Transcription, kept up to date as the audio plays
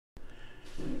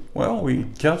Well, we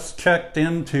just checked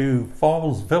into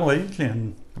Falls Village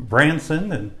in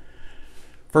Branson, and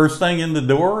first thing in the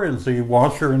door is the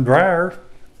washer and dryer.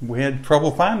 We had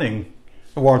trouble finding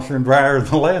the washer and dryer in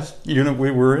the last unit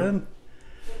we were in.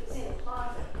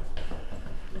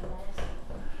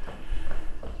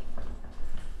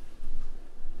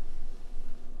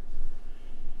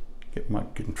 Get my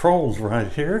controls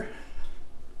right here.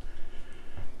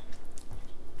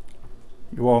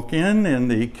 You walk in and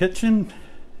the kitchen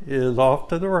is off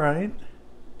to the right.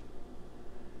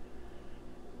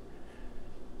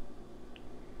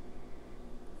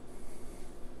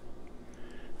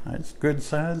 Nice good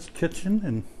sized kitchen,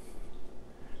 and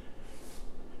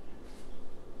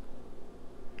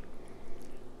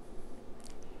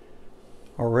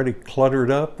already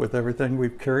cluttered up with everything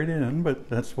we've carried in, but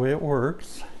that's the way it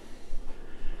works.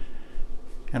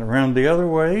 And around the other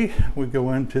way we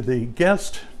go into the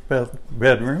guest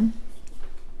bedroom,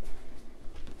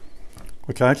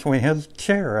 which actually has a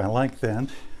chair. I like that.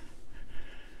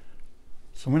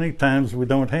 So many times we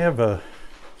don't have a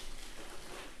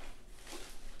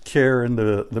chair in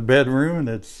the bedroom, and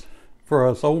it's, for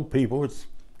us old people, it's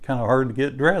kind of hard to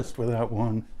get dressed without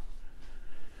one.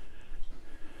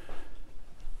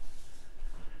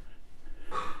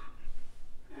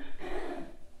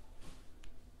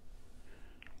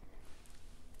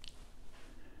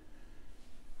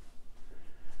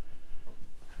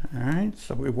 All right,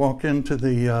 so we walk into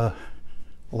the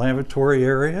lavatory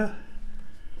area,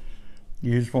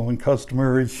 usual and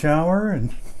customary shower,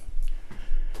 and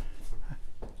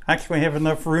actually have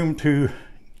enough room to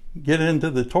get into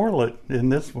the toilet in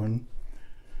this one.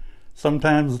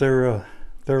 Sometimes they're a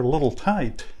little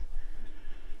tight.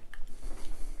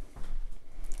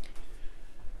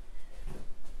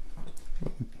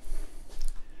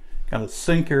 Got a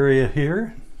sink area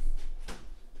here.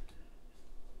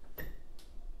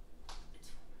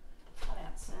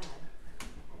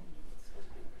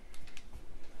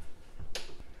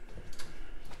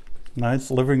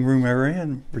 Nice living room area,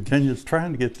 and Virginia's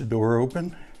trying to get the door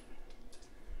open.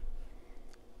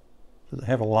 Does it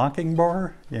have a locking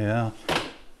bar? Yeah.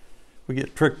 We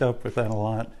get tricked up with that a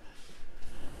lot.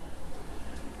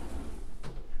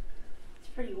 It's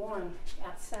pretty warm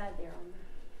outside there on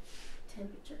the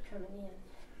temperature coming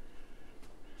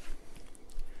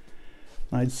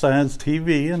in. Nice sized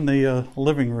TV in the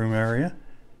living room area.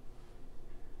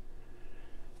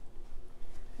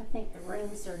 I think the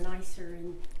rooms are nicer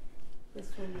in this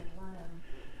one than a lot of them.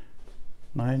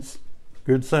 Nice,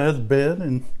 good sized bed,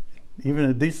 and even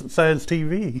a decent sized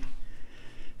TV.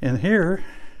 And here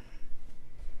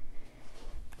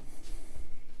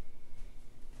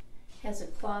has a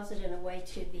closet and a way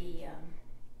to the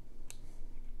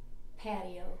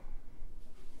patio.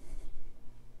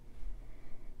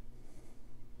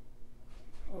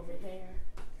 Over there.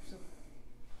 So.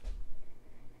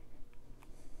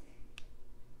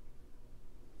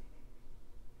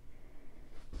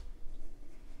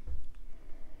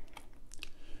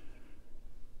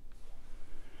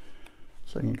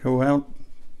 So you can go out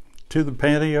to the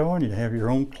patio and you have your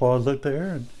own closet there.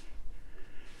 And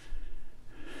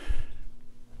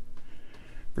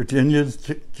Virginia's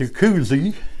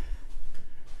jacuzzi.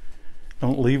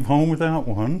 Don't leave home without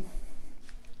one.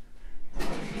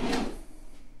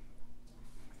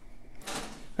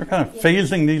 They're kind of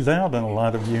phasing these out in a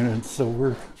lot of units, so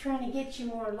we're trying to get you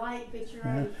more light, but you're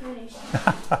already finished.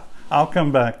 I'll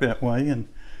come back that way. And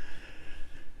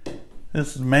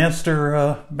this is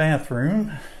master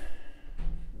bathroom,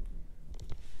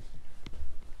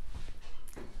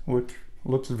 which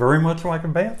looks very much like a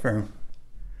bathroom.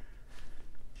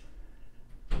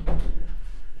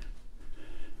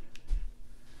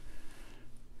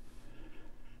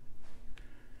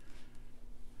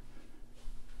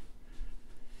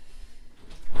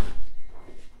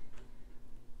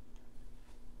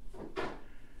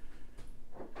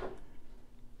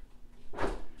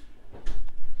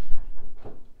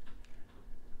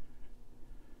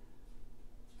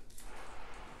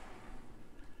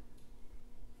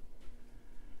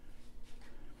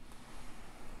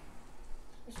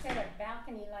 Wish they had a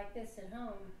balcony like this at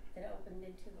home that opened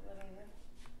into the living room.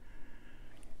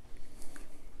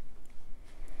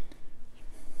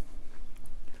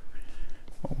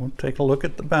 Well, we'll take a look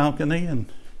at the balcony, and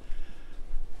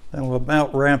that'll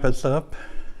about wrap us up.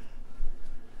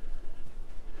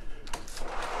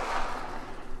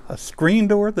 A screen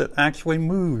door that actually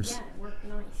moves. Yeah, it worked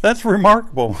nice. That's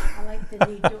remarkable. I like the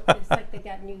new door. It's like they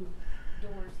got new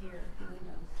doors here,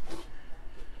 windows.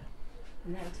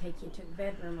 And that'll take you to the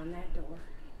bedroom on that door,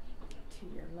 to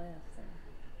your left there.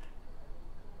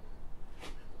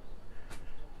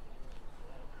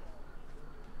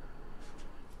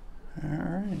 All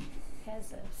right.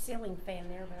 Has a ceiling fan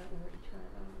there, but I don't know where to turn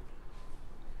it on.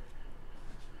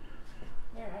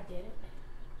 There, I did it.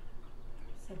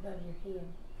 It's above your head.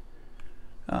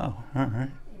 Oh, all right.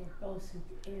 It'll blow some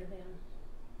air down.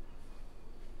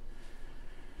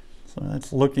 So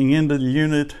that's looking into the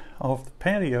unit off the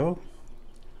patio.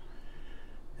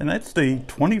 And that's the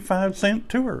 25-cent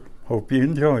tour. Hope you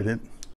enjoyed it.